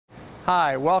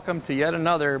Hi, welcome to yet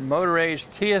another Motor Age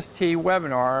TST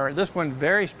webinar. This one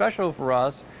very special for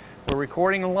us. We're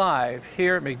recording live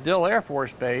here at MacDill Air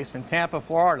Force Base in Tampa,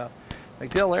 Florida.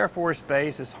 MacDill Air Force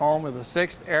Base is home of the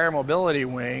 6th Air Mobility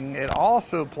Wing. It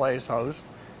also plays host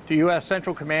to U.S.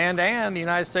 Central Command and the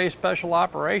United States Special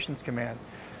Operations Command.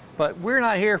 But we're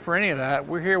not here for any of that.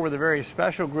 We're here with a very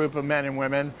special group of men and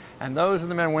women, and those are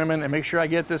the men and women, and make sure I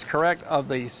get this correct, of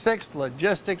the 6th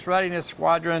Logistics Readiness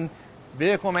Squadron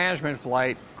Vehicle Management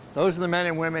Flight. Those are the men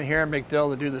and women here in MacDill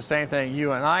that do the same thing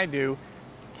you and I do,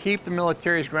 keep the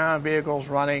military's ground vehicles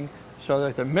running so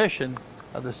that the mission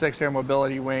of the 6th Air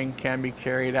Mobility Wing can be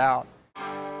carried out.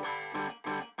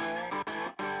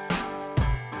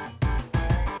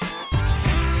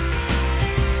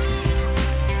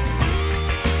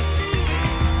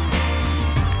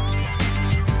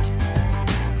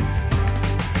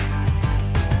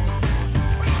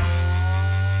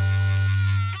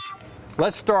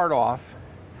 Let's start off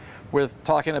with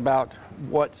talking about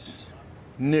what's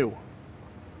new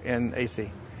in AC. You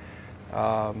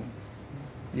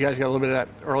guys got a little bit of that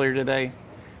earlier today.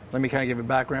 Let me kind of give a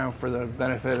background for the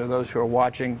benefit of those who are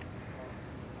watching.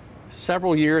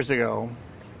 Several years ago,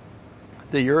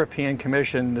 the European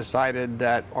Commission decided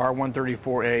that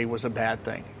R134A was a bad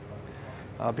thing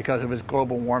because of its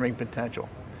global warming potential.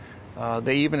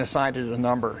 They even assigned it a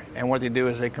number, and what they do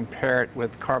is they compare it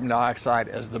with carbon dioxide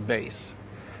as the base.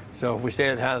 So if we say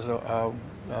it has a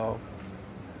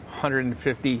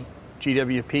 150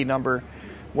 GWP number,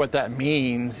 what that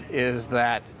means is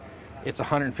that it's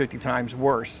 150 times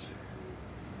worse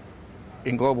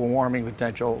in global warming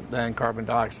potential than carbon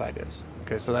dioxide is.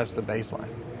 Okay, so that's the baseline.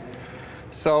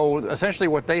 So essentially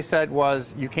what they said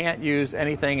was you can't use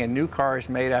anything in new cars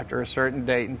made after a certain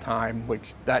date and time,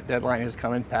 which that deadline is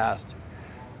coming past,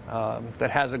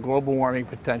 that has a global warming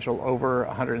potential over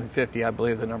 150, I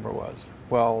believe the number was.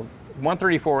 Well,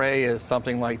 134A is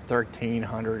something like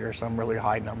 1,300 or some really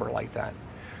high number like that.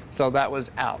 So that was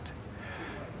out.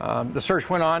 The search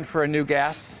went on for a new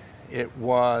gas. It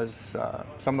was,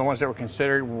 some of the ones that were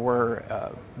considered were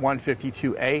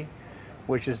 152A,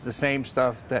 which is the same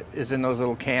stuff that is in those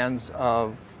little cans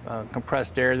of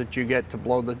compressed air that you get to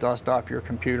blow the dust off your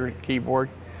computer keyboard.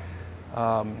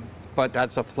 But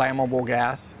that's a flammable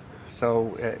gas,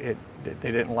 so they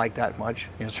didn't like that much.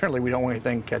 You know, certainly we don't want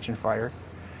anything catching fire.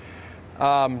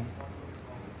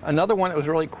 Another one that was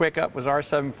really quick up was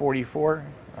R744.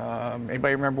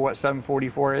 Anybody remember what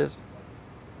 744 is?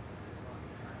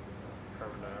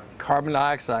 Carbon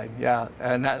dioxide, yeah,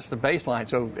 and that's the baseline.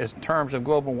 So in terms of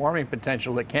global warming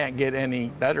potential, it can't get any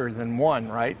better than 1,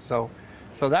 right? So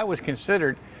that was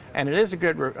considered, and it is a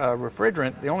good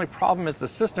refrigerant. The only problem is the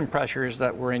system pressures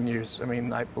that were in use. I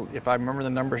mean, if I remember the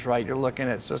numbers right, you're looking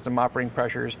at system operating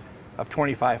pressures of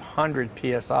 2,500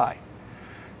 PSI.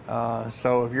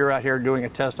 So if you're out here doing a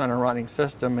test on a running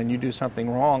system and you do something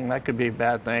wrong, that could be a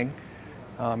bad thing.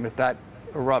 If that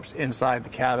erupts inside the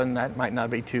cabin, that might not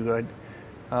be too good.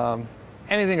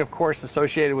 Anything, of course,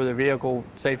 associated with a vehicle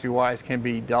safety-wise can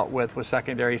be dealt with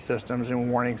secondary systems and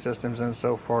warning systems and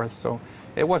so forth. So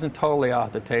it wasn't totally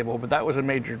off the table, but that was a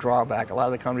major drawback. A lot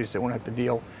of the companies that won't have to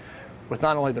deal with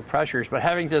not only the pressures, but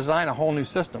having to design a whole new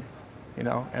system, you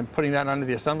know, and putting that under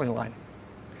the assembly line.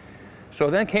 So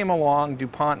then came along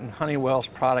DuPont and Honeywell's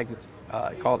product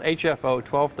called HFO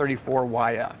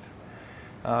 1234YF,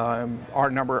 our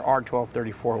number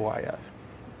R1234YF.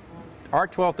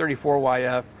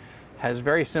 R1234YF has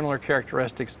very similar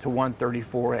characteristics to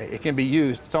 134A. It can be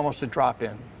used, it's almost a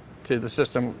drop-in to the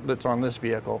system that's on this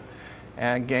vehicle,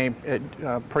 and gain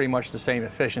pretty much the same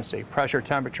efficiency.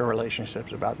 Pressure-temperature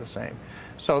relationship's about the same.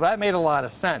 So that made a lot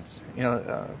of sense, you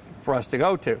know, for us to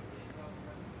go to.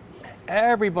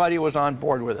 Everybody was on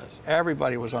board with us.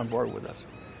 Everybody was on board with us.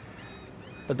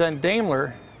 But then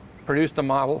Daimler produced a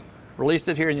model, released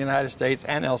it here in the United States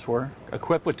and elsewhere,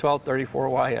 equipped with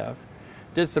 1234YF,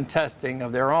 did some testing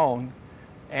of their own,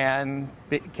 and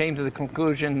came to the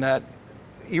conclusion that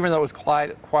even though it was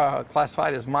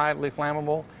classified as mildly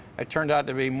flammable, it turned out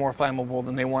to be more flammable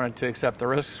than they wanted to accept the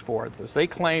risks for it. So they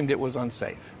claimed it was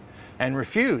unsafe and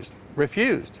refused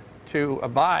to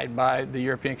abide by the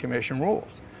European Commission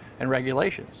rules and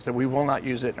regulations, that we will not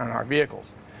use it on our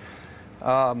vehicles.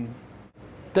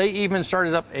 They even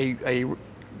started up a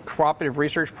cooperative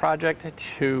research project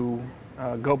to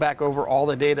go back over all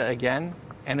the data again.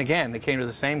 And again, they came to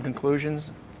the same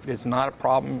conclusions. It's not a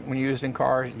problem when used in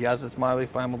cars. Yes, it's mildly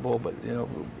flammable, but you know,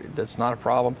 that's not a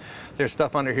problem. There's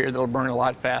stuff under here that'll burn a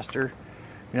lot faster,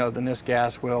 you know, than this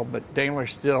gas will, but Daimler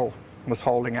still was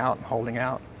holding out and holding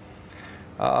out.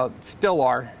 Still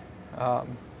are.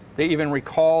 They even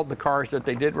recalled the cars that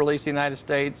they did release in the United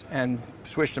States and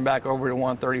switched them back over to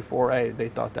 134A. They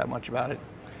thought that much about it.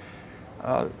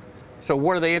 So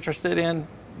what are they interested in?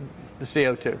 The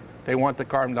CO2. They want the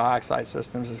carbon dioxide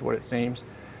systems, is what it seems.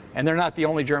 And they're not the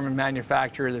only German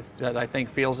manufacturer that I think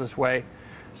feels this way.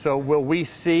 So will we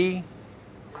see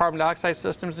carbon dioxide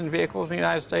systems in vehicles in the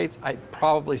United States?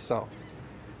 Probably so.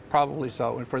 Probably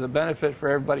so. And for the benefit for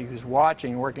everybody who's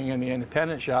watching, working in the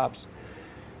independent shops,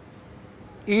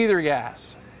 either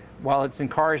gas, while it's in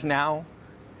cars now,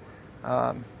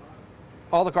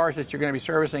 all the cars that you're going to be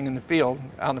servicing in the field,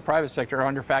 out in the private sector, are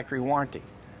under factory warranty.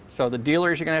 So the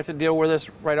dealers are going to have to deal with this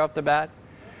right off the bat.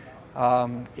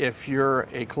 If you're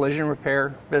a collision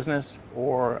repair business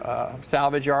or a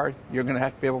salvage yard, you're going to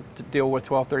have to be able to deal with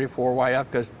 1234YF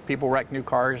because people wreck new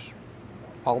cars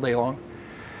all day long.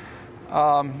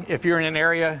 If you're in an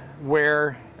area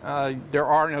where there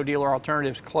are no dealer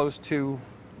alternatives close to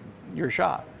your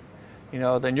shop,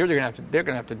 then they're going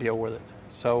to have to deal with it.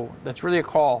 So that's really a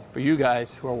call for you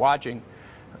guys who are watching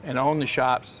and own the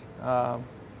shops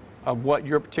of what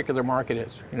your particular market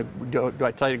is. Do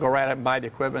I tell you to go right out and buy the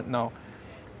equipment? No.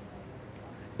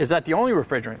 Is that the only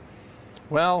refrigerant?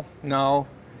 Well, no.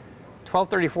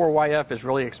 1234YF is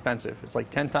really expensive. It's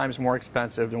like 10 times more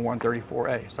expensive than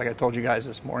 134A. It's like I told you guys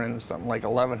this morning, it's something like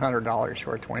 $1,100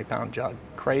 for a 20-pound jug.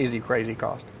 Crazy, crazy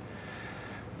cost.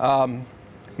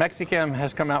 Mexichem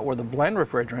has come out with a blend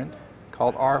refrigerant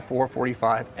called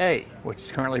R445A, which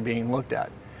is currently being looked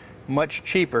at. Much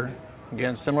cheaper.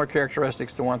 Again, similar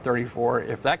characteristics to 134.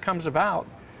 If that comes about,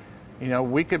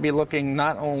 we could be looking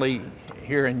not only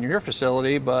here in your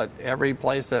facility, but every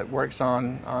place that works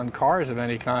on cars of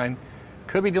any kind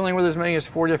could be dealing with as many as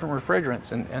 4 different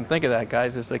refrigerants. And think of that,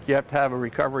 guys. It's like you have to have a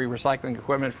recovery recycling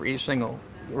equipment for each single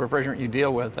refrigerant you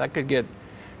deal with. That could get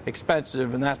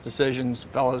expensive, and that's decisions,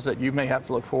 fellas, that you may have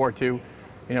to look forward to,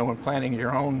 when planning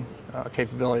your own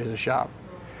capability as a shop.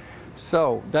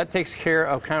 So that takes care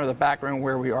of kind of the background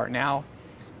where we are now.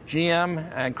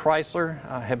 GM and Chrysler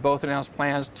have both announced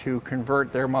plans to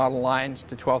convert their model lines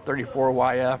to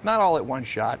 1234YF, not all at one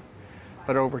shot,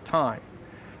 but over time.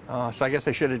 So I guess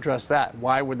I should address that.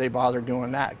 Why would they bother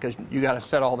doing that? Because you got to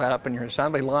set all that up in your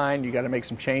assembly line. You got to make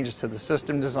some changes to the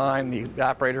system design. The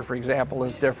evaporator, for example,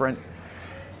 is different.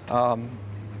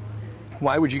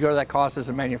 Why would you go to that cost as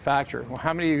a manufacturer? Well,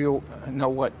 how many of you know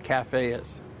what CAFE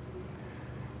is?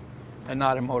 And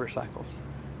not in motorcycles.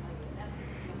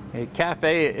 A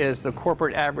CAFE is the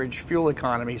corporate average fuel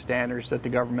economy standards that the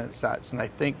government sets. And I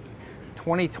think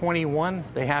 2021,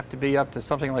 they have to be up to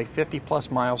something like 50 plus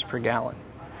miles per gallon.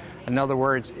 In other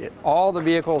words, all the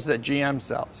vehicles that GM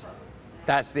sells,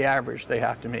 that's the average they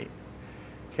have to meet.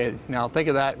 Okay, now think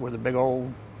of that with a big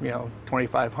old,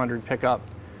 2500 pickup,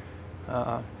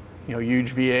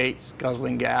 huge V8s,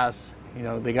 guzzling gas.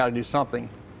 They got to do something,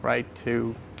 right,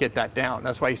 to get that down.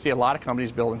 That's why you see a lot of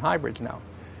companies building hybrids now.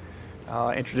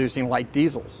 Introducing light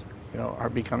diesels, are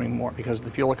becoming more because of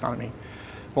the fuel economy.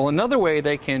 Well, another way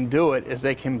they can do it is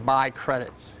they can buy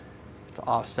credits to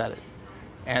offset it.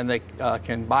 And they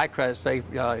can buy credits, say,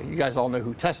 you guys all know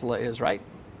who Tesla is, right?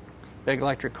 Big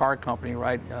electric car company,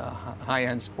 right?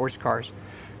 High-end sports cars.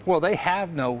 Well, they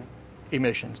have no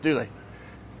emissions, do they?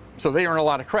 So they earn a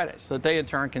lot of credits that they in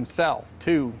turn can sell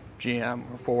to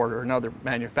GM or Ford or another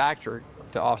manufacturer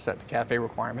to offset the CAFE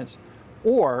requirements.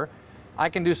 Or I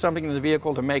can do something in the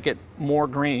vehicle to make it more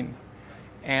green.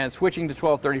 And switching to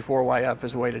 1234YF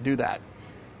is a way to do that.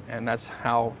 And that's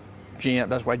how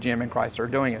that's why GM and Chrysler are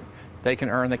doing it. They can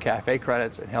earn the CAFE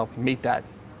credits and help meet that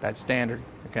standard,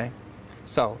 okay?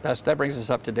 So that brings us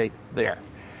up to date there.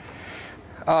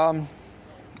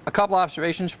 A couple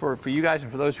observations for you guys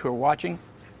and for those who are watching.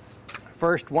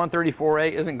 First,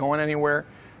 134A isn't going anywhere.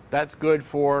 That's good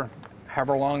for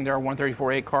however long there are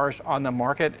 134A cars on the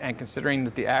market, and considering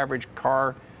that the average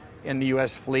car in the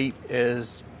U.S. fleet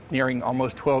is nearing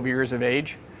almost 12 years of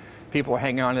age, people are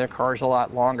hanging on to their cars a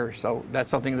lot longer, so that's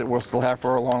something that we'll still have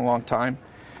for a long, long time.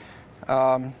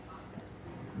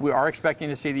 We are expecting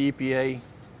to see the EPA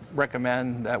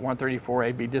recommend that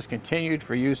 134A be discontinued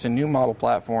for use in new model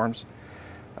platforms.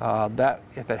 That,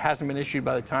 if it hasn't been issued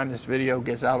by the time this video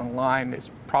gets out online, it's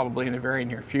probably in the very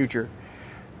near future.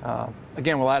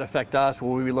 Again, will that affect us?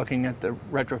 Will we be looking at the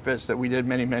retrofits that we did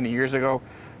many, many years ago?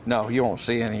 No, you won't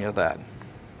see any of that.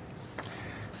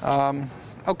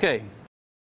 Okay.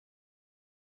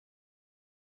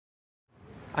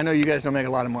 I know you guys don't make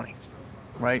a lot of money,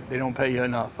 right? They don't pay you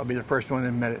enough. I'll be the first one to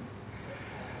admit it.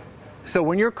 So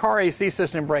when your car AC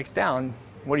system breaks down,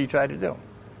 what do you try to do?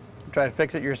 You try to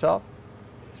fix it yourself?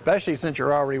 Especially since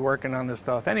you're already working on this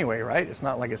stuff anyway, right? It's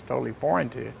not like it's totally foreign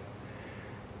to you.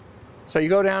 So you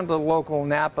go down to the local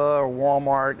Napa or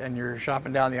Walmart and you're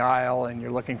shopping down the aisle and you're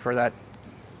looking for that,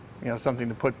 you know, something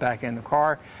to put back in the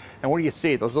car. And what do you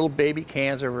see? Those little baby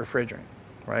cans of refrigerant,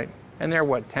 right? And they're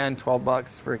what, 10, 12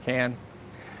 bucks for a can.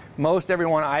 Most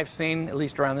everyone I've seen, at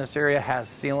least around this area, has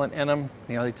sealant in them.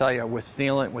 You know, they tell you with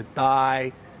sealant, with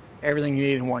dye, everything you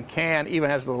need in one can. Even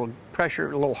has a little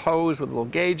pressure, a little hose with a little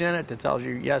gauge in it that tells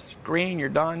you, yes, green, you're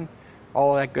done.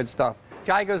 All of that good stuff.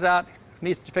 Guy goes out,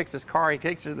 needs to fix his car, he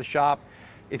takes it to the shop.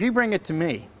 If you bring it to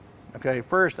me, okay,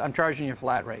 first I'm charging you a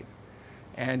flat rate.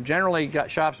 And generally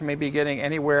shops may be getting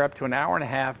anywhere up to an hour and a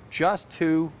half just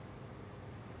to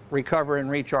recover and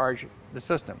recharge the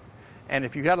system. And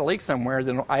if you've got a leak somewhere,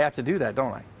 then I have to do that,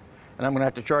 don't I? And I'm going to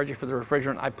have to charge you for the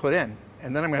refrigerant I put in.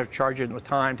 And then I'm going to have to charge you the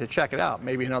time to check it out,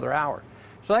 maybe another hour.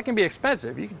 So that can be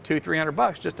expensive. You can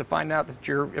 $200-300 just to find out that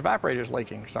your evaporator's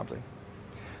leaking or something.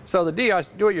 So the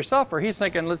do-it-yourselfer, he's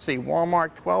thinking, let's see,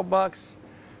 Walmart, 12 bucks,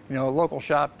 you know, local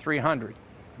shop, 300.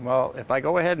 Well, if I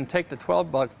go ahead and take the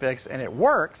 12-buck fix and it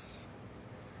works,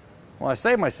 well, I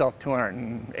save myself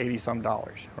 $280 some,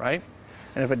 right?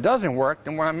 And if it doesn't work,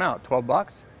 then where I'm out, 12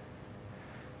 bucks?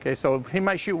 Okay, so he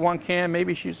might shoot one can,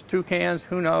 maybe shoots 2 cans,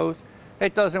 who knows?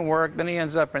 It doesn't work, then he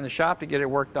ends up in the shop to get it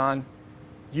worked on.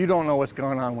 You don't know what's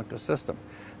going on with the system.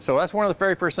 So that's one of the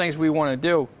very first things we want to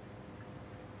do,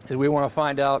 is we want to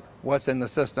find out what's in the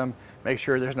system, make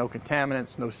sure there's no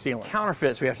contaminants, no sealant.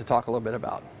 Counterfeits we have to talk a little bit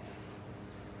about.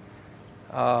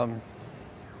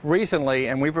 Recently,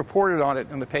 and we've reported on it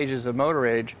in the pages of Motor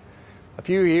Age, a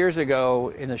few years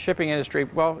ago in the shipping industry,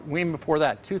 well, even before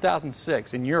that,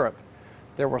 2006 in Europe,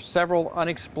 there were several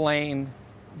unexplained,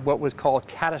 what was called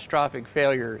catastrophic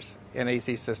failures in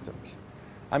AC systems.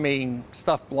 I mean,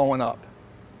 stuff blowing up.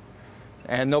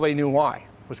 And nobody knew why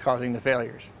was causing the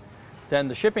failures. Then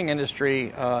the shipping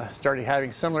industry started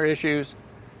having similar issues.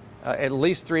 At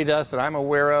least 3 deaths that I'm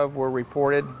aware of were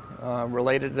reported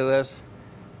related to this.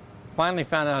 Finally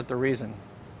found out the reason.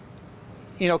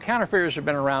 You know, counterfeiters have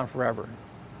been around forever.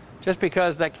 Just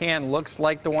because that can looks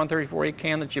like the 134A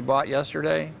can that you bought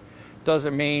yesterday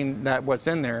doesn't mean that what's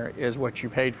in there is what you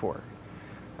paid for.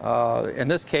 In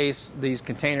this case, these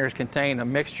containers contain a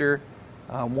mixture.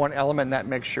 One element in that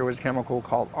mixture was a chemical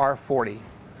called R40.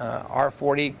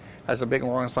 R40 has a big,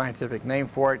 long scientific name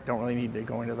for it. Don't really need to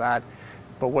go into that.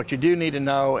 But what you do need to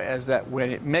know is that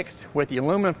when it mixed with the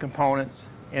aluminum components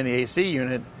in the AC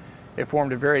unit, it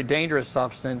formed a very dangerous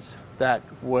substance that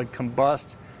would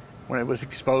combust when it was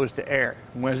exposed to air.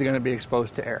 When is it going to be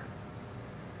exposed to air?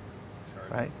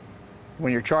 Right?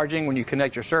 When you're charging, when you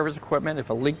connect your service equipment, if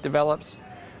a leak develops.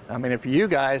 I mean, if you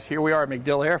guys, here we are at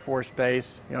MacDill Air Force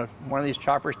Base, you know, one of these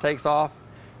choppers takes off,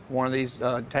 one of these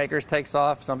tankers takes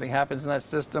off, something happens in that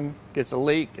system, gets a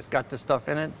leak, it's got this stuff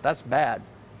in it, that's bad,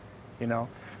 you know.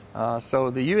 So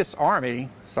the U.S. Army,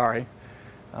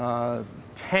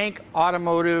 Tank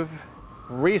Automotive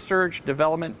Research,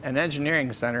 Development, and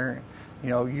Engineering Center, you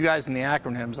know, you guys in the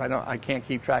acronyms, I can't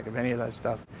keep track of any of that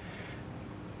stuff.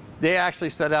 They actually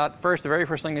set out, the very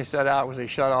first thing they set out was they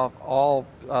shut off all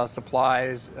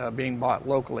supplies being bought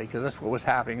locally, because that's what was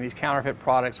happening. These counterfeit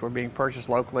products were being purchased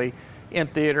locally, in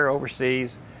theater,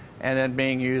 overseas, and then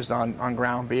being used on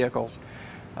ground vehicles.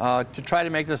 To try to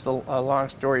make this a long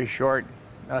story short,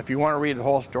 if you want to read the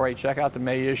whole story, check out the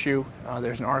May issue.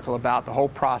 There's an article about the whole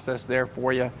process there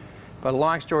for you. But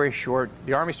long story short,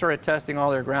 the Army started testing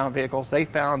all their ground vehicles. They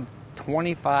found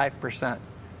 25%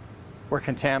 were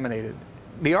contaminated.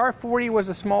 The R40 was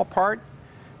a small part,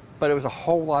 but it was a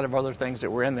whole lot of other things that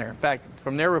were in there. In fact,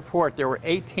 from their report, there were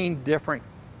 18 different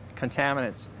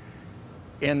contaminants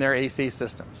in their AC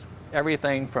systems.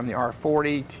 Everything from the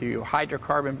R40 to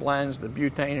hydrocarbon blends, the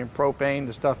butane and propane,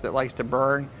 the stuff that likes to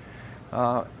burn,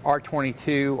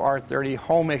 R22, R30,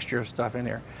 whole mixture of stuff in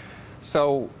there.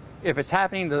 So if it's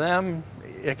happening to them,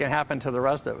 it can happen to the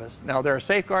rest of us. Now, there are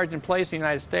safeguards in place in the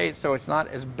United States, so it's not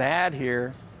as bad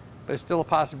here, but it's still a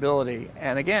possibility.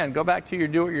 And again, go back to your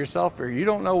do-it-yourselfer. You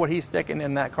don't know what he's sticking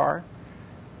in that car.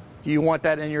 Do you want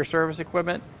that in your service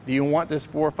equipment? Do you want this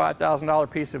 $4,000 or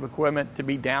 $5,000 piece of equipment to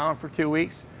be down for 2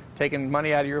 weeks, taking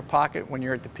money out of your pocket when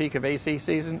you're at the peak of AC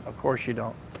season? Of course you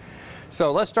don't.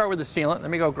 So let's start with the sealant.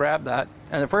 Let me go grab that.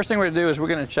 And the first thing we're going to do is we're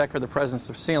going to check for the presence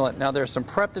of sealant. Now, there's some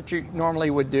prep that you normally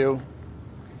would do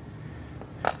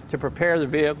to prepare the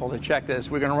vehicle to check this.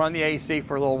 We're going to run the AC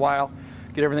for a little while,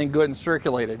 get everything good and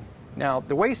circulated. Now,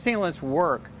 the way sealants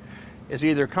work is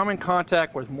either come in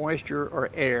contact with moisture or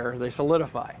air, they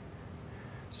solidify.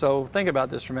 So think about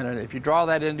this for a minute. If you draw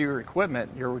that into your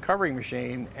equipment, your recovering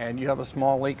machine, and you have a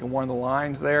small leak in one of the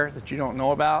lines there that you don't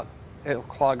know about, it'll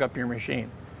clog up your machine.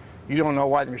 You don't know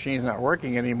why the machine's not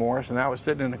working anymore, so now it's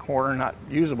sitting in the corner, not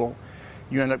usable.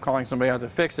 you end up calling somebody out to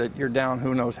fix it, you're down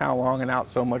who knows how long and out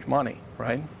so much money,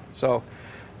 right? So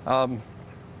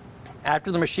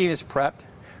after the machine is prepped,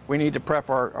 we need to prep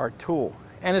our tool.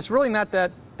 And it's really not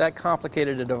that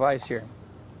complicated a device here.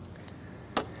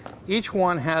 Each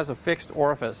one has a fixed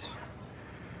orifice,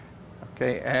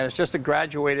 okay, and it's just a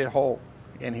graduated hole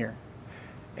in here.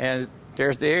 And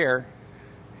there's the air,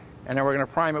 and then we're going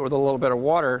to prime it with a little bit of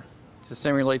water to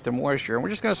simulate the moisture. And we're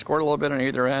just going to squirt a little bit on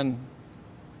either end,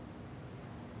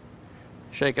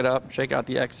 shake it up, shake out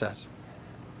the excess.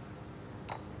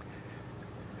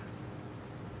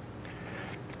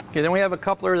 Okay, then we have a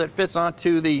coupler that fits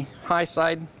onto the high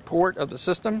side port of the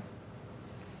system.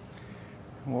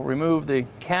 We'll remove the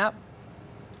cap.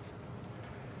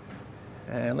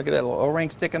 And look at that little O-ring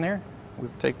stick in there.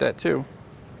 We'll take that too.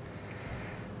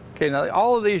 Okay, now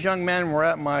all of these young men were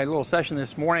at my little session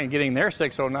this morning getting their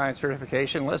 609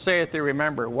 certification. Let's say if they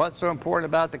remember, what's so important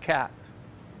about the cap?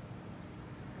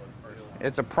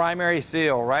 It's a primary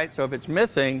seal, right? So if it's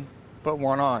missing, put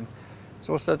one on.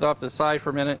 So we'll set that off to the side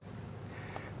for a minute.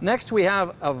 Next we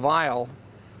have a vial,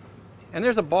 and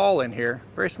there's a ball in here,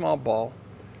 very small ball,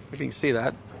 if you can see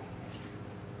that.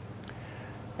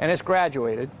 And it's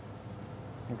graduated,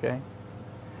 okay?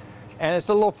 And it's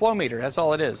a little flow meter, that's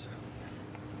all it is.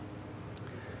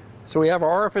 So we have our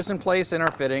orifice in place in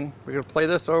our fitting. We're going to play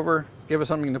this over, give us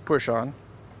something to push on.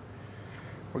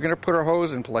 We're going to put our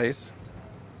hose in place.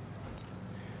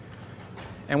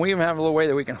 And we even have a little way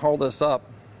that we can hold this up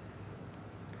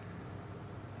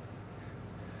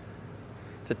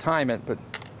to time it, but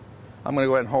I'm going to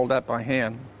go ahead and hold that by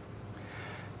hand.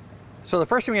 So the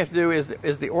first thing we have to do is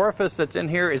the orifice that's in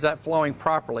here, is that flowing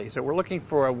properly? So we're looking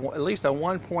for at least a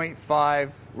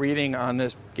 1.5 reading on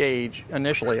this gauge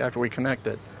initially after we connect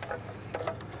it.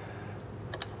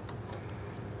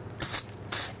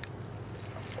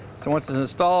 So once it's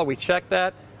installed, we check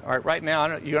that. All right, right now,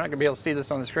 you're not going to be able to see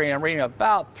this on the screen. I'm reading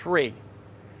about 3.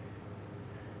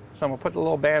 So I'm going to put the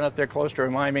little band up there close to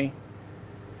remind me.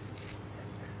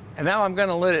 And now I'm going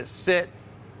to let it sit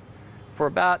for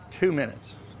about 2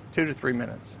 minutes, 2 to 3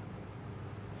 minutes.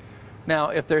 Now,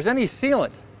 if there's any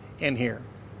sealant in here,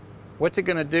 what's it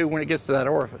going to do when it gets to that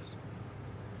orifice?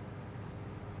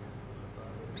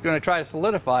 It's going to try to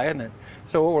solidify, isn't it?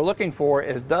 So what we're looking for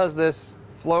is, does this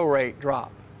flow rate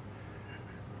drop?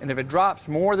 And if it drops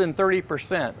more than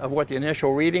 30% of what the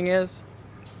initial reading is,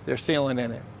 there's sealant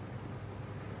in it.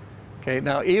 Okay,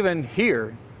 now even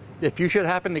here, if you should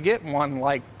happen to get one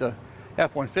like the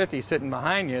F-150 sitting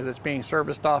behind you that's being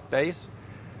serviced off base,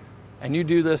 and you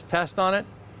do this test on it,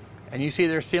 and you see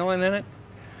there's sealant in it,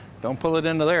 don't pull it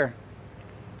into there.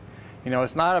 You know,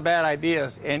 it's not a bad idea,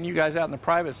 and you guys out in the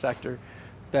private sector,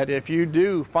 that if you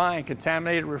do find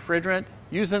contaminated refrigerant,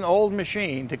 use an old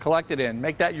machine to collect it in.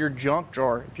 Make that your junk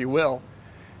drawer, if you will.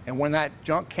 And when that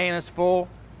junk can is full,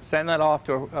 send that off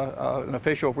to an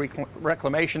official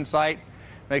reclamation site.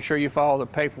 Make sure you follow the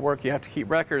paperwork. You have to keep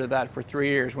record of that for 3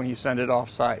 years when you send it off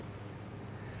site.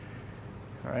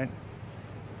 All right.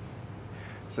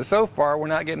 So far, we're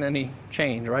not getting any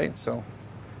change, right? So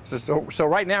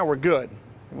right now, we're good.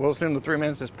 We'll assume the 3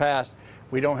 minutes has passed.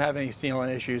 We don't have any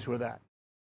sealant issues with that.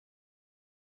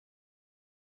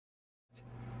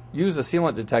 Use a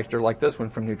sealant detector like this one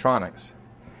from Neutronics.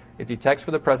 It detects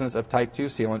for the presence of type 2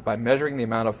 sealant by measuring the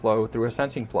amount of flow through a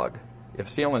sensing plug. If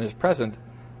sealant is present,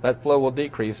 that flow will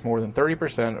decrease more than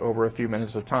 30% over a few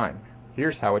minutes of time.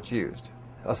 Here's how it's used.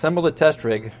 Assemble the test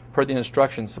rig per the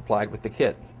instructions supplied with the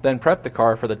kit. Then prep the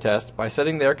car for the test by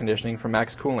setting the air conditioning for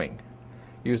max cooling.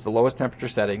 Use the lowest temperature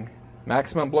setting,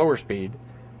 maximum blower speed,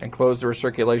 and close the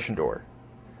recirculation door.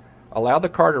 Allow the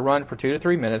car to run for 2 to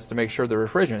 3 minutes to make sure the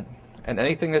refrigerant and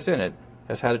anything that's in it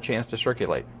has had a chance to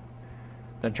circulate.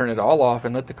 Then turn it all off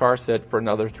and let the car sit for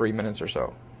another 3 minutes or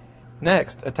so.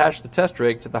 Next, attach the test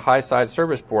rig to the high side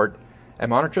service port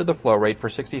and monitor the flow rate for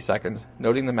 60 seconds,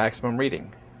 noting the maximum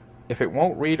reading. If it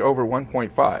won't read over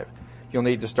 1.5, you'll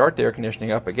need to start the air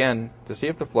conditioning up again to see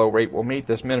if the flow rate will meet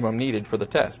this minimum needed for the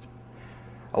test.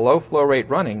 A low flow rate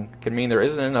running can mean there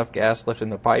isn't enough gas left in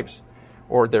the pipes,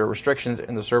 or there are restrictions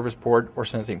in the service port or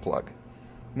sensing plug.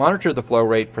 Monitor the flow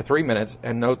rate for 3 minutes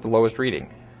and note the lowest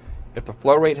reading. If the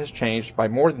flow rate has changed by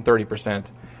more than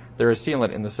 30%, there is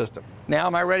sealant in the system. Now,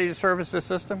 am I ready to service this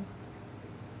system?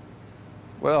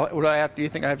 Well, what do you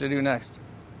think I have to do next?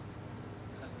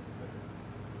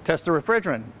 Test the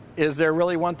refrigerant. Is there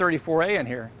really 134A in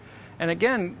here? And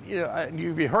again,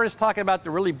 you've heard us talking about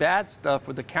the really bad stuff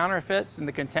with the counterfeits and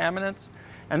the contaminants,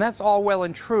 and that's all well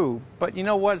and true. But you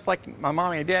know what? It's like my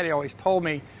mommy and daddy always told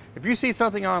me, if you see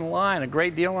something online, a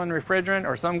great deal on refrigerant,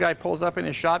 or some guy pulls up in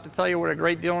his shop to tell you what a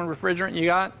great deal on refrigerant you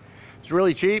got, it's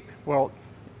really cheap. Well,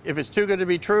 if it's too good to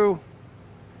be true,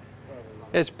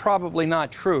 it's probably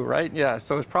not true, right? Yeah,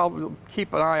 so it's probably,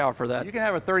 keep an eye out for that. You can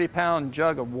have a 30-pound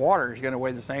jug of water is going to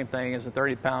weigh the same thing as a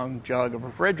 30-pound jug of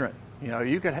refrigerant. You know,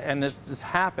 you could, and this has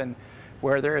happened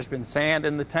where there has been sand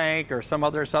in the tank or some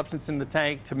other substance in the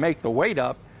tank to make the weight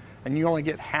up, and you only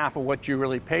get half of what you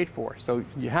really paid for. So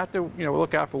you have to, you know,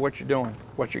 look out for what you're doing,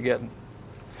 what you're getting.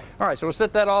 All right, so we'll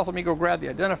set that off. Let me go grab the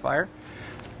identifier.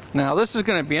 Now this is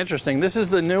going to be interesting. This is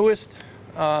the newest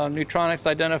Neutronics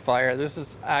identifier. This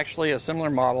is actually a similar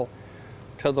model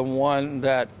to the one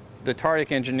that the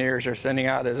TARDIC engineers are sending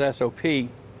out as SOP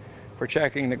for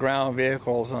checking the ground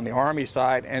vehicles on the Army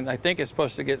side, and I think it's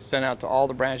supposed to get sent out to all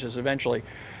the branches eventually.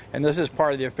 And this is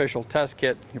part of the official test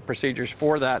kit procedures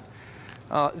for that.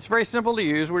 It's very simple to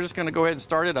use. We're just going to go ahead and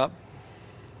start it up.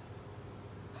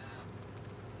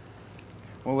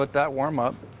 We'll let that warm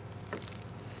up.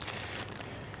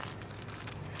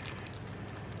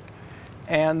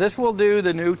 And this will do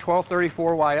the new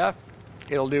 1234YF.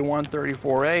 It'll do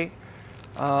 134A.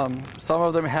 Some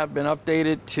of them have been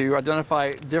updated to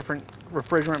identify different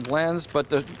refrigerant blends, but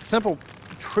the simple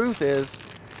truth is,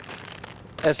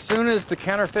 as soon as the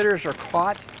counterfeiters are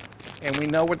caught and we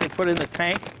know what they put in the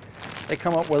tank, they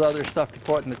come up with other stuff to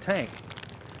put in the tank.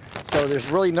 So there's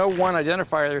really no one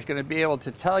identifier that's going to be able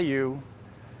to tell you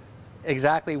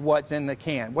exactly what's in the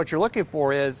can. What you're looking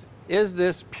for is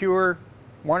this pure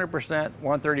 100%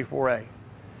 134A?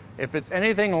 If it's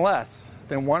anything less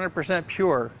than 100%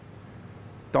 pure,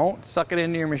 don't suck it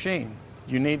into your machine.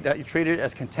 You need that, you treat it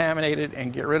as contaminated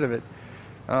and get rid of it.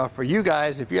 For you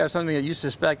guys, if you have something that you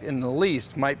suspect in the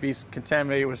least might be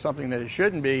contaminated with something that it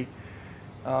shouldn't be,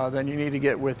 then you need to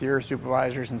get with your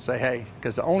supervisors and say, hey,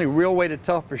 because the only real way to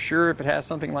tell for sure if it has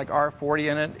something like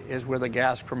R40 in it is with a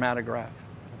gas chromatograph.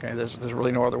 Okay, there's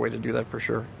really no other way to do that for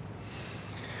sure.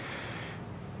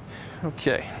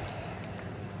 Okay.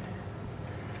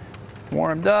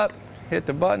 Warmed up, hit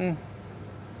the button.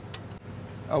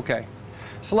 Okay.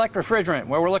 Select refrigerant.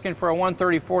 Well, we're looking for a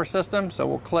 134 system, so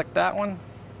we'll click that one.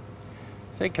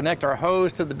 Say connect our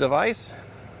hose to the device.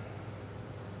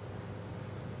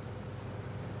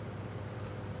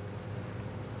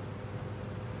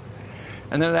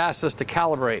 And then it asks us to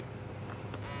calibrate.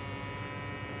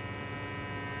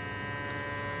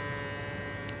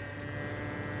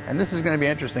 And this is going to be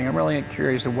interesting. I'm really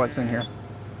curious of what's in here.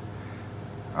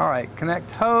 All right, connect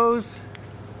hose.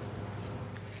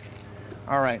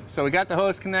 All right, so we got the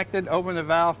hose connected. Open the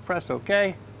valve, press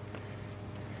OK.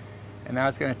 And now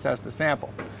it's going to test the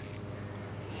sample.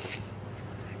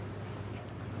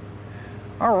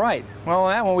 All right, well,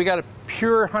 that one we got a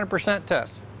pure 100%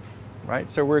 test,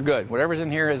 right? So we're good. Whatever's in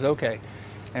here is okay.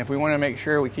 And if we want to make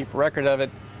sure we keep a record of it,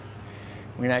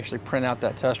 we can actually print out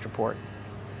that test report.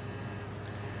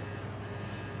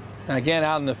 And again,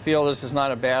 out in the field, this is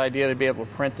not a bad idea to be able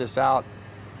to print this out.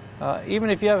 Even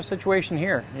if you have a situation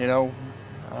here, you know,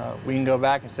 we can go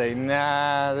back and say,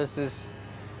 nah, this is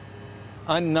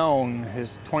unknown,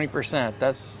 is 20%.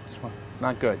 That's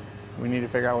not good. We need to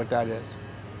figure out what that is.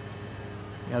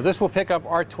 You know, this will pick up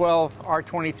R12,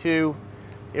 R22.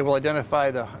 It will identify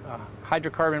the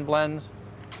hydrocarbon blends.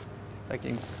 I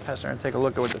can pass there and take a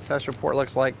look at what the test report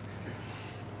looks like.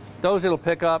 Those it'll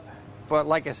pick up. But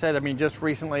like I said, I mean, just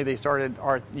recently they started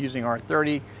using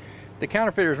R30. The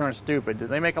counterfeiters aren't stupid.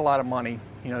 They make a lot of money,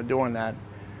 you know, doing that.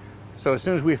 So as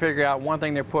soon as we figure out one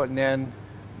thing they're putting in,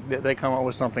 they come up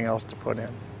with something else to put in.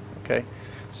 Okay.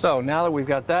 So now that we've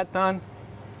got that done,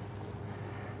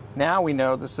 now we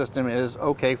know the system is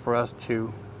okay for us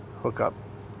to hook up.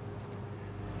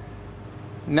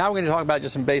 Now we're going to talk about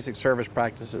just some basic service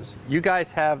practices. You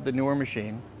guys have the newer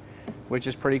machine, which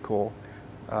is pretty cool.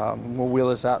 We'll wheel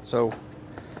this out so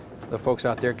the folks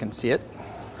out there can see it.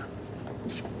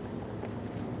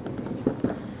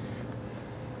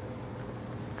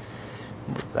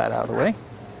 Move that out of the way.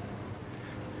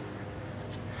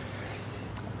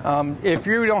 If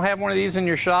you don't have one of these in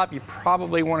your shop, you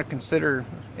probably want to consider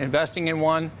investing in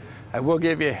one. I will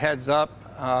give you a heads up.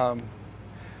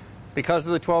 Because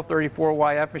of the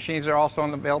 1234YF machines that are also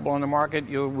available on the market,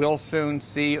 you will soon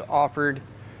see offered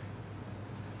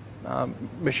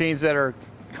machines that are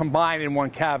combined in one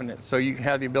cabinet, so you can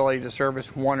have the ability to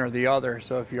service one or the other.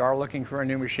 So if you are looking for a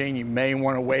new machine, you may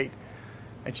want to wait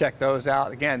and check those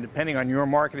out. Again, depending on your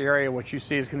market area, what you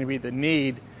see is going to be the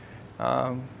need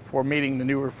for meeting the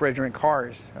new refrigerant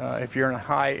cars. If you're in a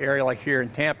high area like here in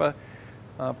Tampa,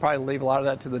 probably leave a lot of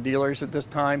that to the dealers at this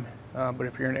time. But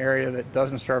if you're in an area that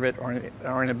doesn't serve it,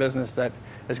 or in a business that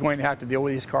is going to have to deal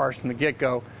with these cars from the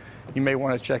get-go, you may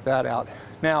want to check that out.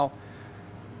 Now,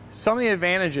 some of the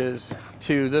advantages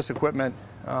to this equipment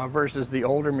versus the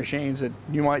older machines that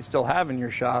you might still have in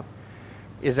your shop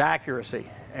is accuracy.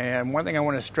 And one thing I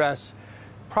want to stress,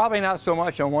 probably not so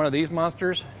much on one of these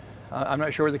monsters. I'm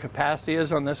not sure what the capacity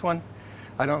is on this one.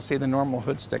 I don't see the normal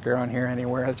hood sticker on here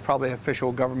anywhere. It's probably an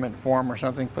official government form or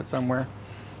something put somewhere.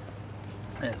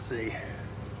 Let's see.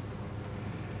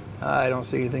 I don't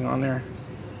see anything on there.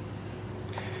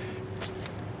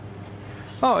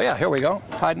 Oh yeah, here we go,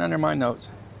 hiding under my notes.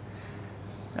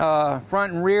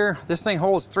 Front and rear, this thing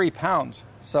holds 3 pounds,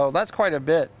 so that's quite a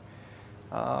bit.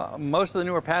 Most of the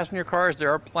newer passenger cars,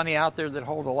 there are plenty out there that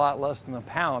hold a lot less than a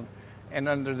pound. And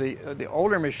under the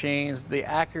older machines, the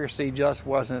accuracy just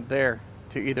wasn't there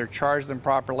to either charge them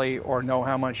properly or know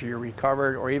how much you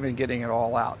recovered or even getting it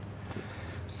all out.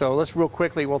 So let's real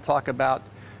quickly, we'll talk about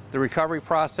the recovery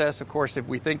process. Of course, if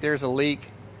we think there's a leak,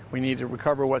 we need to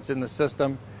recover what's in the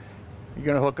system. You're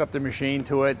going to hook up the machine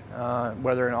to it,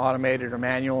 whether in automated or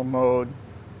manual mode.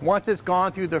 Once it's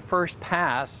gone through the first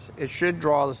pass, it should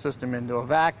draw the system into a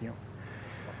vacuum.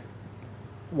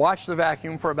 Watch the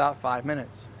vacuum for about 5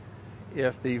 minutes.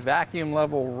 If the vacuum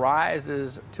level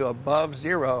rises to above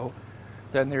 0,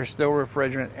 then there's still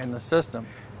refrigerant in the system.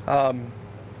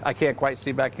 I can't quite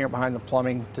see back here behind the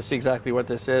plumbing to see exactly what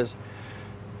this is.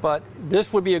 But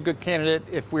this would be a good candidate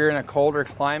if we're in a colder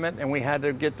climate and we had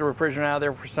to get the refrigerant out of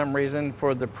there for some reason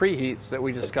for the preheats that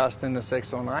we discussed in the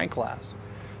 609 class.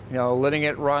 You know, letting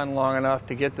it run long enough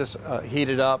to get this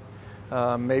heated up,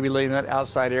 maybe letting that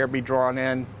outside air be drawn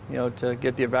in, you know, to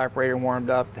get the evaporator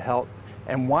warmed up to help.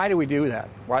 And why do we do that?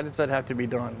 Why does that have to be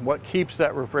done? What keeps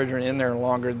that refrigerant in there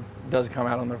longer does come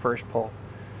out on the first pull?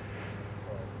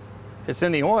 It's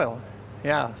in the oil.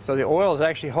 Yeah, so the oil is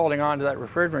actually holding on to that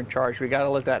refrigerant charge. We got to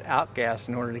let that outgas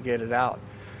in order to get it out.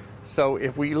 So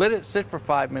if we let it sit for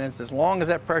 5 minutes, as long as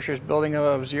that pressure is building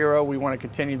above 0, we want to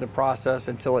continue the process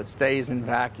until it stays in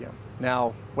vacuum.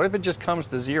 Now, what if it just comes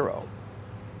to 0?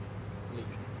 Leak.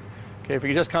 Okay, if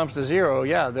it just comes to 0,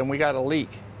 yeah, then we got a leak.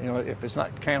 You know, if it's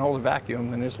not, can't hold a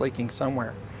vacuum, then it's leaking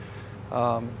somewhere.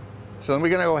 So then we're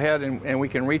going to go ahead and we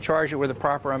can recharge it with a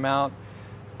proper amount.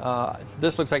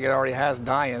 This looks like it already has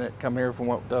dye in it. Come here from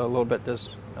what, a little bit this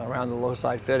around the low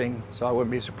side fitting, so I wouldn't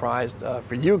be surprised.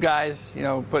 For you guys, you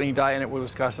know, putting dye in it, we'll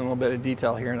discuss in a little bit of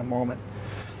detail here in a moment.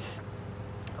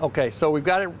 Okay, so we've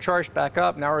got it charged back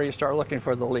up. Now we're ready to start looking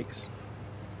for the leaks.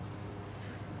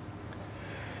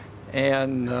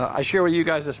 And I shared with you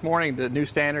guys this morning the new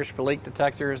standards for leak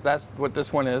detectors. That's what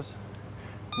this one is.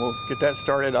 We'll get that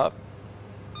started up.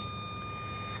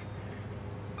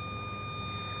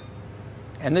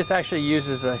 And this actually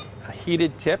uses a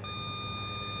heated tip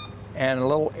and a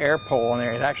little air pole in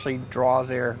there. It actually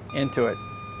draws air into it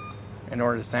in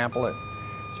order to sample it.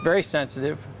 It's very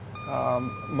sensitive.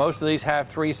 Most of these have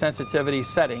 3 sensitivity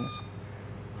settings,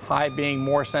 high being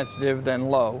more sensitive than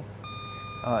low.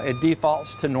 It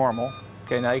defaults to normal.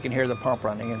 Okay, now you can hear the pump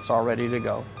running. It's all ready to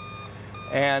go.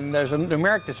 And there's a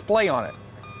numeric display on it.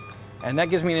 And that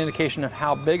gives me an indication of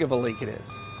how big of a leak it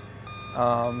is.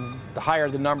 The higher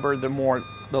the number, the more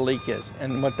the leak is.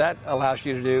 And what that allows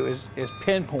you to do is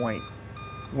pinpoint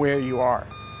where you are.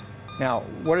 Now,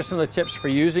 what are some of the tips for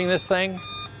using this thing?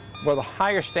 Well, the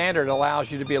higher standard allows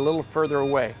you to be a little further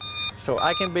away. So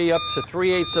I can be up to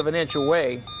 3/8 of an inch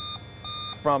away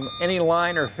from any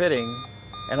line or fitting,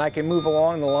 and I can move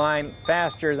along the line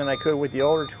faster than I could with the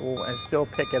older tool and still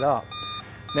pick it up.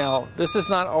 Now, this is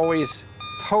not always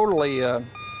totally, let's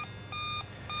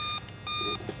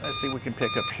see if we can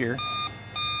pick up here.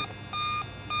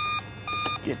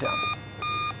 Get down.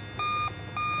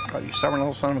 Oh, you stubborn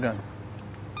little son of a gun.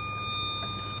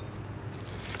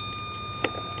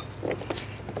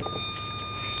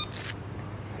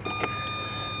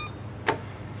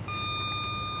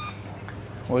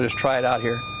 We'll just try it out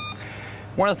here.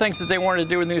 One of the things that they wanted to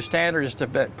do with the new standard is to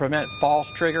prevent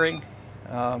false triggering.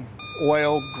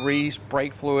 Oil, grease,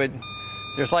 brake fluid.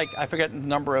 There's like, I forget the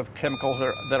number of chemicals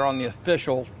that are on the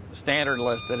official standard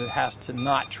list that it has to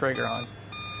not trigger on.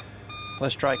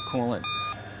 Let's try coolant.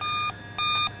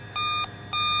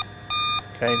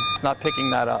 Okay, not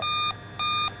picking that up.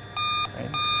 Okay.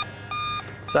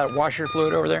 Is that washer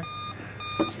fluid over there?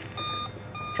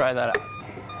 Try that out.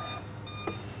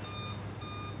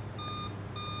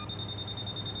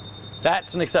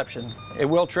 That's an exception. It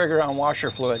will trigger on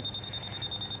washer fluid.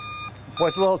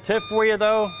 What's a little tip for you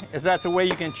though is that's a way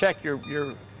you can check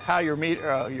how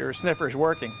your sniffer is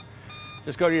working.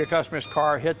 Just go to your customer's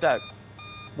car, hit that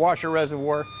washer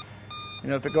reservoir. You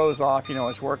know, if it goes off, you know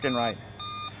it's working right.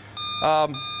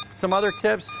 Some other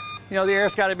tips. You know, the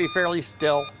air's got to be fairly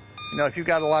still. You know, if you've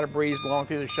got a lot of breeze blowing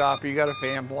through the shop or you got a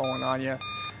fan blowing on you,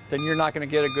 then you're not going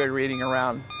to get a good reading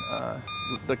around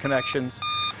the connections.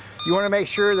 You want to make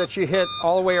sure that you hit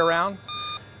all the way around.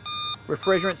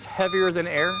 Refrigerant's heavier than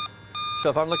air. So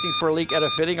if I'm looking for a leak at a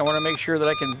fitting, I want to make sure that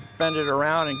I can bend it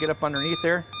around and get up underneath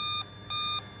there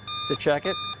to check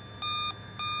it.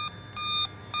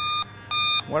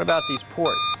 What about these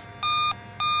ports?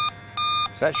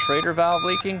 Is that Schrader valve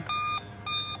leaking?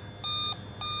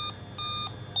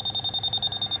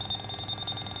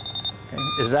 Okay.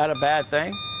 Is that a bad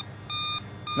thing?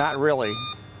 Not really.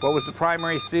 What was the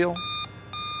primary seal?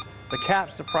 The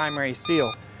cap's the primary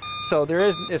seal. So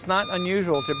it's not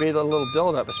unusual to be the little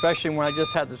buildup, especially when I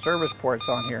just had the service ports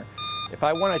on here. If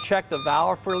I want to check the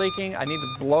valve for leaking, I need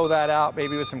to blow that out,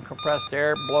 maybe with some compressed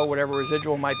air, blow whatever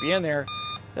residual might be in there,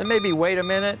 then maybe wait a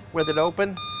minute with it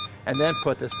open, and then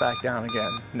put this back down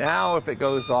again. Now if it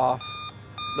goes off,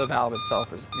 the valve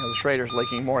itself is, the Schrader's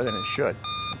leaking more than it should,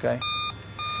 okay?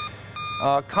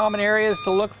 Common areas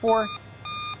to look for: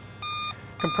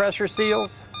 compressor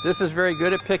seals. This is very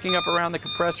good at picking up around the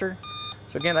compressor.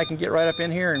 So again, I can get right up in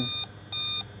here and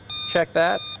check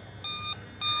that,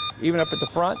 even up at the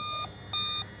front.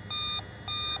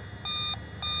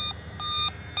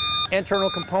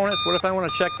 Internal components. What if I want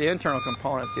to check the internal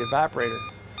components, the evaporator?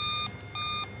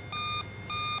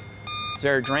 Is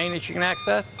there a drain that you can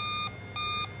access?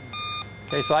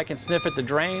 Okay, so I can sniff at the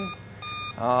drain.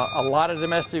 A lot of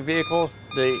domestic vehicles,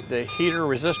 the heater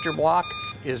resistor block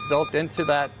is built into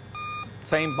that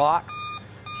same box.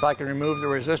 So I can remove the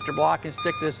resistor block and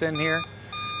stick this in here.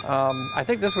 I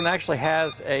think this one actually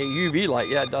has a UV light.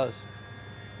 Yeah, it does.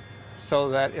 So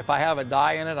that if I have a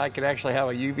dye in it, I could actually have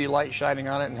a UV light shining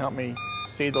on it and help me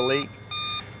see the leak.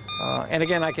 And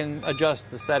again, I can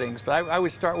adjust the settings, but I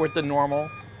would start with the normal.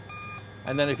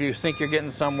 And then if you think you're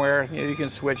getting somewhere, you can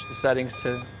switch the settings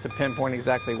to pinpoint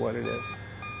exactly what it is.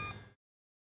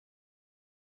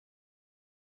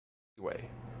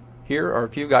 Here are a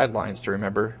few guidelines to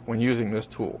remember when using this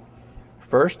tool.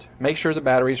 First, make sure the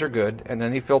batteries are good and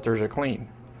any filters are clean.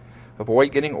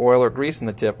 Avoid getting oil or grease in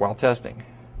the tip while testing.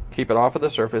 Keep it off of the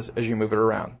surface as you move it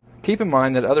around. Keep in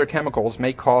mind that other chemicals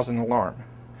may cause an alarm.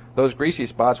 Those greasy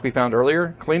spots we found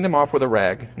earlier, clean them off with a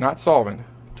rag, not solvent,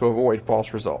 to avoid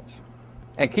false results.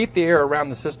 And keep the air around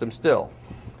the system still.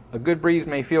 A good breeze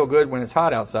may feel good when it's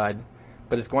hot outside,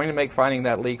 but it's going to make finding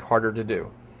that leak harder to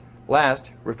do.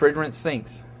 Last, refrigerant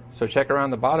sinks, so check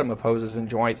around the bottom of hoses and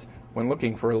joints when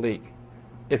looking for a leak.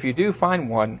 If you do find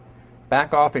one,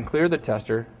 back off and clear the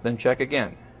tester, then check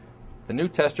again. The new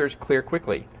testers clear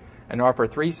quickly and offer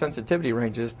 3 sensitivity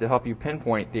ranges to help you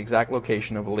pinpoint the exact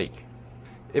location of a leak.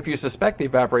 If you suspect the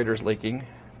evaporator is leaking,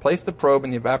 place the probe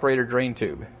in the evaporator drain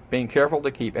tube, being careful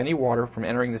to keep any water from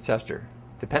entering the tester.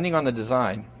 Depending on the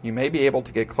design, you may be able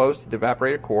to get close to the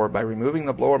evaporator core by removing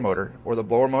the blower motor or the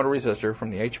blower motor resistor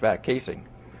from the HVAC casing,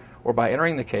 or by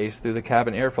entering the case through the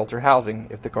cabin air filter housing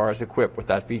if the car is equipped with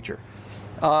that feature.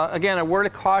 Again, a word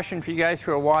of caution for you guys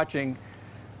who are watching.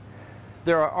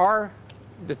 There are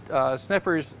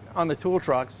sniffers on the tool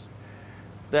trucks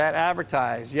that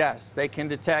advertise, yes, they can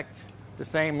detect the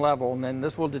same level, and then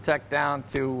this will detect down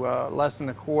to less than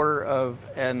 1/4 of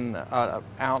an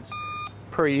ounce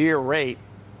per year rate,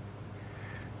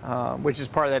 which is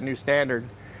part of that new standard.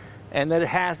 And then it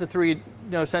has the 3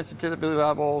 sensitivity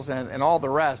levels and all the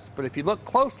rest. But if you look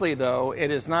closely, though, it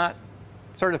is not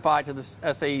certified to the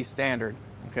SAE standard.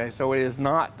 Okay, so it is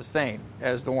not the same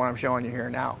as the one I'm showing you here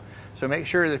now. So make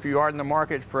sure that if you are in the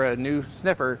market for a new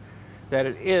sniffer, that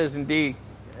it is indeed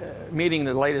meeting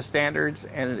the latest standards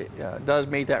and it does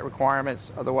meet that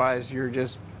requirements. Otherwise, you're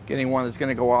just getting one that's going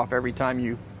to go off every time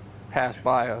you pass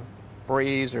by a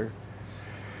breeze, or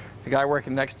the guy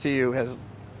working next to you has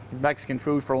Mexican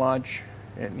food for lunch,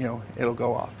 and it'll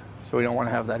go off. So we don't want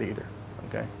to have that either.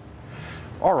 Okay.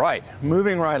 All right,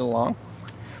 moving right along.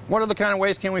 What other kind of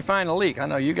ways can we find a leak? I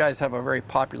know you guys have a very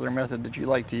popular method that you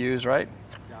like to use, right?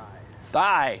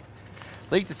 Dye.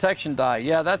 Leak detection dye.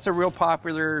 Yeah, that's a real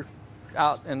popular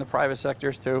out in the private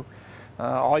sectors too.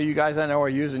 All you guys I know are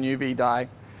using UV dye,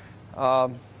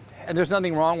 and there's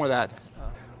nothing wrong with that.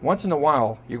 Once in a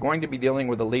while, you're going to be dealing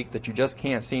with a leak that you just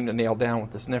can't seem to nail down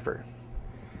with the sniffer.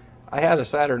 I had a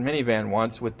Saturn minivan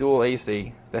once with dual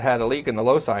AC that had a leak in the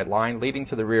low side line leading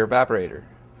to the rear evaporator.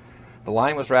 The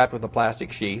line was wrapped with a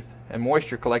plastic sheath, and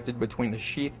moisture collected between the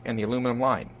sheath and the aluminum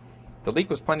line. The leak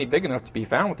was plenty big enough to be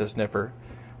found with the sniffer,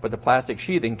 but the plastic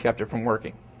sheathing kept it from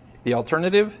working. The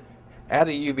alternative? Add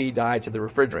a UV dye to the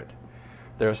refrigerant.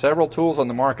 There are several tools on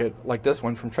the market, like this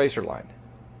one from Tracerline.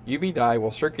 UV dye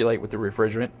will circulate with the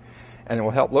refrigerant, and it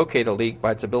will help locate a leak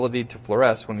by its ability to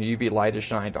fluoresce when the UV light is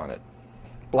shined on it.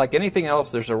 But like anything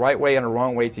else, there's a right way and a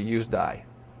wrong way to use dye.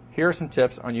 Here are some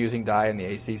tips on using dye in the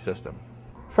AC system.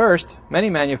 First, many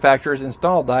manufacturers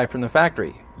install dye from the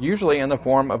factory, usually in the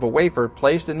form of a wafer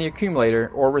placed in the accumulator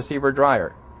or receiver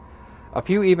dryer. A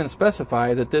few even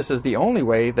specify that this is the only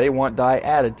way they want dye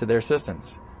added to their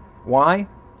systems. Why?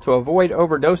 To avoid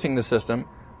overdosing the system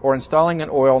or installing an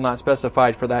oil not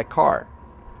specified for that car.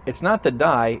 It's not the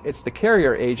dye, it's the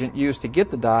carrier agent used to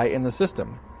get the dye in the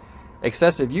system.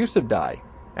 Excessive use of dye,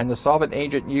 and the solvent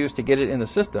agent used to get it in the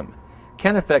system,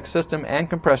 can affect system and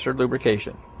compressor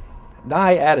lubrication.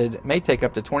 Dye added may take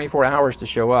up to 24 hours to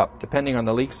show up, depending on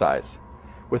the leak size.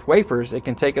 With wafers, it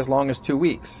can take as long as 2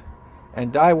 weeks.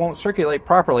 And dye won't circulate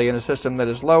properly in a system that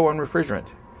is low on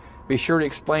refrigerant. Be sure to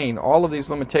explain all of these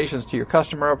limitations to your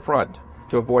customer up front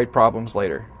to avoid problems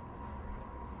later.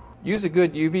 Use a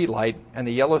good UV light and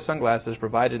the yellow sunglasses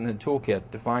provided in the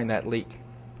toolkit to find that leak.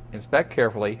 Inspect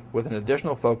carefully with an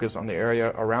additional focus on the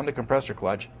area around the compressor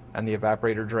clutch and the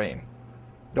evaporator drain.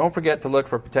 Don't forget to look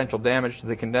for potential damage to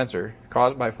the condenser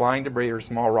caused by flying debris or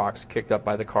small rocks kicked up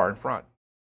by the car in front.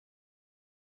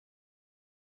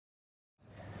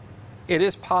 It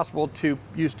is possible to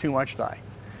use too much dye.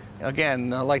 Again,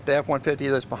 like the F-150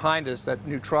 that's behind us, that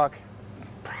new truck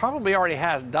probably already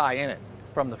has dye in it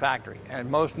from the factory, and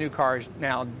most new cars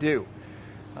now do.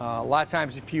 A lot of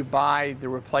times if you buy the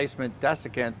replacement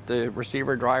desiccant, the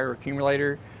receiver dryer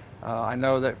accumulator, I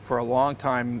know that for a long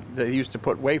time they used to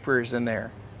put wafers in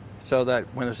there so that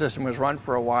when the system was run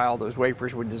for a while, those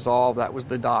wafers would dissolve. That was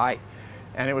the dye,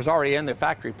 and it was already in the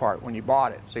factory part when you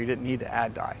bought it, so you didn't need to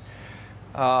add dye.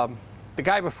 The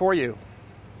guy before you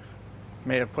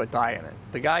may have put dye in it.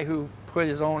 The guy who put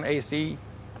his own AC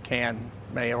can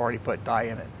may have already put dye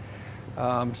in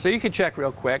it. So you can check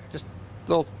real quick, just a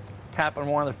little tap on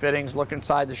one of the fittings, look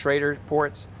inside the Schrader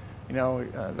ports. You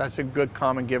know, that's a good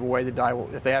common giveaway. The dye will,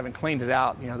 if they haven't cleaned it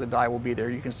out, you know, the dye will be there.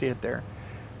 You can see it there.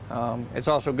 It's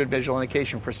also a good visual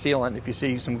indication for sealant. If you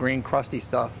see some green crusty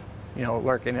stuff, you know,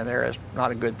 lurking in there, it's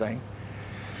not a good thing.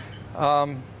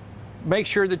 Make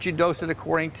sure that you dose it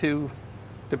according to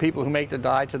the people who make the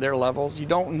dye, to their levels. You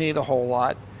don't need a whole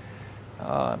lot,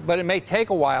 but it may take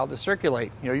a while to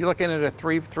circulate. You know, you're looking at a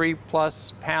three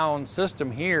plus pound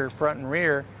system here, front and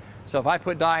rear. So if I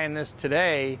put dye in this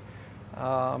today,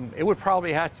 it would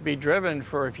probably have to be driven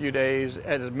for a few days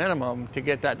at a minimum to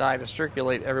get that dye to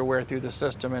circulate everywhere through the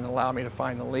system and allow me to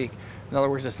find the leak. In other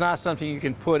words, it's not something you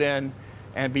can put in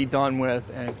and be done with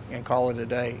and call it a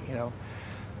day, you know.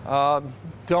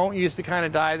 Don't use the kind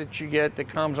of dye that you get that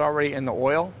comes already in the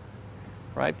oil,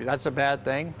 right? That's a bad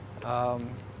thing.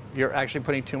 You're actually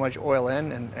putting too much oil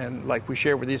in, and like we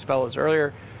shared with these fellows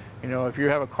earlier, you know, if you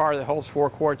have a car that holds 4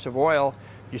 quarts of oil,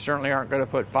 you certainly aren't going to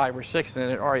put 5 or 6 in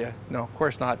it, are you? No, of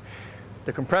course not.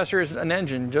 The compressor is an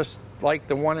engine, just like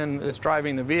the one that's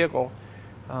driving the vehicle.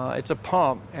 It's a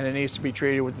pump, and it needs to be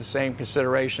treated with the same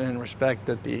consideration and respect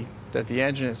that the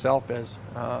engine itself is.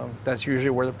 That's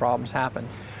usually where the problems happen.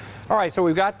 All right, so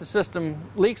we've got the system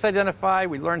leaks identified.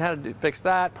 We learned how to fix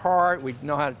that part. We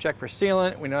know how to check for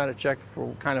sealant. We know how to check for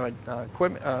what kind of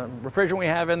refrigerant we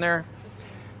have in there.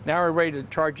 Now we're ready to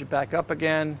charge it back up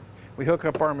again. We hook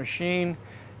up our machine,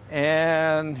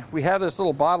 and we have this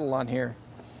little bottle on here.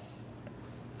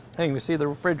 And you can see the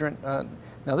refrigerant.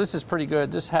 Now this is pretty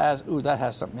good. This has, ooh, that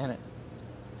has something in it.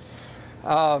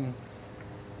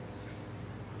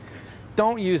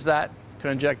 Don't use that to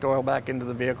inject oil back into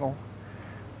the vehicle.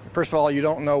 First of all, you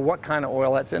don't know what kind of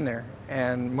oil that's in there,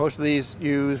 and most of these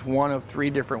use one of 3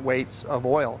 different weights of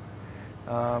oil.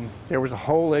 There was a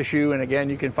whole issue, and again,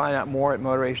 you can find out more at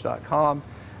motorage.com.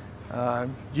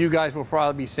 You guys will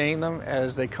probably be seeing them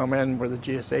as they come in with the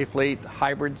GSA fleet,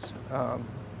 hybrids.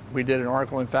 We did an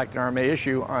article, in fact, in our May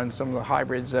issue on some of the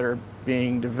hybrids that are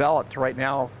being developed right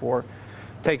now for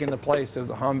taking the place of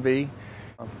the Humvee.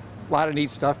 A lot of neat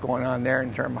stuff going on there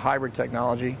in terms of hybrid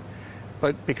technology.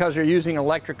 But because they're using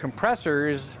electric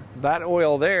compressors, that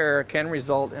oil there can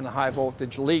result in a high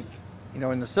voltage leak, you know,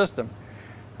 in the system.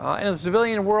 In the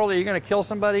civilian world, are you going to kill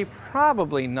somebody?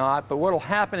 Probably not, but what will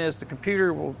happen is the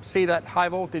computer will see that high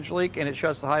voltage leak and it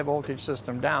shuts the high voltage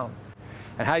system down.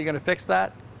 And how are you going to fix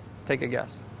that? Take a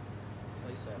guess.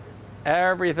 Replace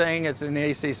everything. It's an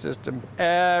AC system.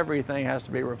 Everything has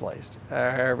to be replaced.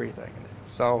 Everything.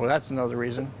 So that's another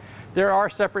reason. There are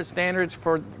separate standards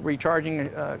for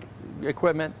recharging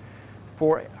equipment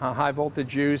for high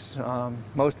voltage use.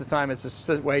 Most of the time it's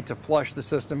a way to flush the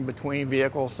system between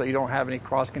vehicles so you don't have any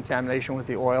cross-contamination with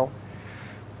the oil.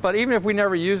 But even if we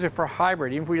never use it for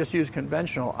hybrid, even if we just use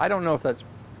conventional, I don't know if that's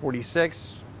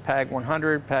 46, PAG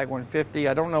 100, PAG 150.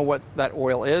 I don't know what that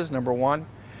oil is, number one.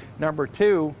 Number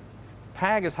two,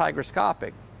 PAG is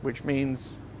hygroscopic, which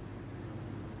means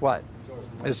what?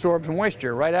 It absorbs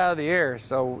moisture right out of the air.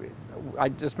 So I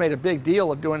just made a big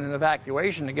deal of doing an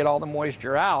evacuation to get all the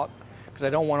moisture out because I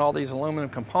don't want all these aluminum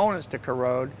components to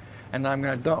corrode, and I'm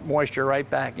going to dump moisture right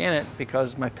back in it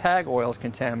because my PAG oil is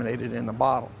contaminated in the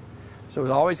bottle. So I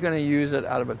was always going to use it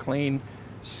out of a clean,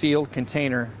 sealed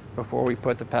container before we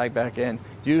put the PAG back in.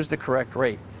 Use the correct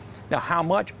rate. Now, how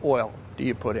much oil do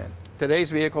you put in?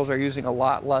 Today's vehicles are using a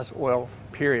lot less oil,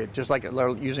 period, just like they're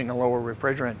using a lower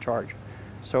refrigerant charge.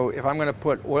 So if I'm going to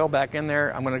put oil back in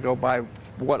there, I'm going to go by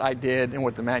what I did and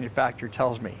what the manufacturer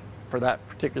tells me for that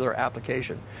particular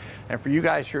application. And for you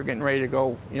guys who are getting ready to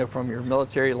go, from your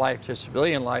military life to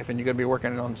civilian life, and you're going to be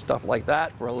working on stuff like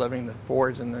that for a living, the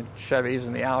Fords and the Chevys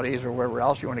and the Audis or whatever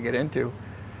else you want to get into,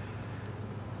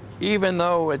 even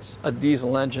though it's a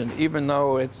diesel engine, even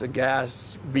though it's a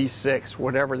gas V6,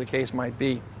 whatever the case might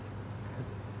be,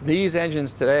 these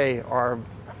engines today are,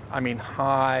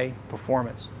 high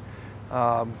performance.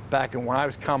 Back when I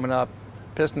was coming up,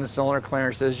 piston to cylinder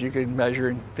clearances you could measure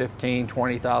in 15,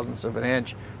 20 thousandths of an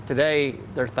inch. Today,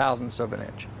 they're thousandths of an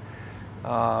inch.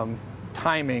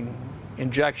 Timing,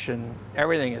 injection,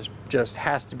 everything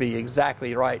has to be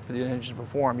exactly right for the engine to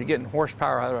perform. You're getting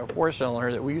horsepower out of a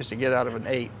 4-cylinder that we used to get out of an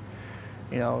 8.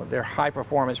 They're high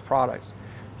performance products.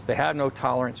 So they have no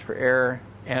tolerance for error,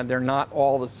 and they're not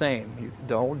all the same.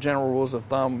 The old general rules of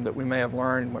thumb that we may have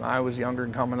learned when I was younger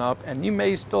and coming up, and you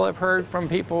may still have heard from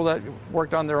people that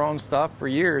worked on their own stuff for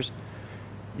years,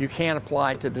 you can't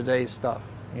apply to today's stuff.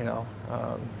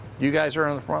 You guys are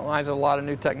on the front lines of a lot of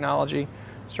new technology.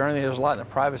 Certainly there's a lot in the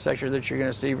private sector that you're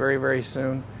going to see very, very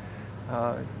soon.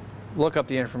 Look up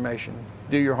the information.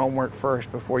 Do your homework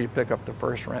first before you pick up the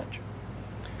first wrench.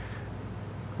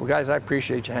 Well, guys, I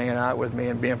appreciate you hanging out with me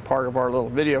and being part of our little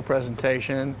video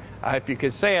presentation. If you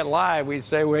could say it live, we'd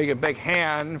say we a big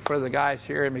hand for the guys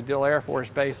here at MacDill Air Force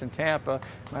Base in Tampa.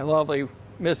 My lovely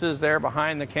missus there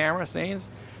behind the camera scenes,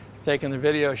 taking the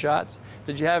video shots.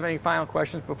 Did you have any final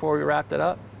questions before we wrapped it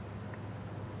up?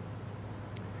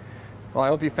 Well, I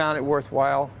hope you found it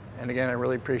worthwhile. And again, I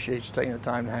really appreciate you taking the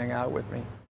time to hang out with me.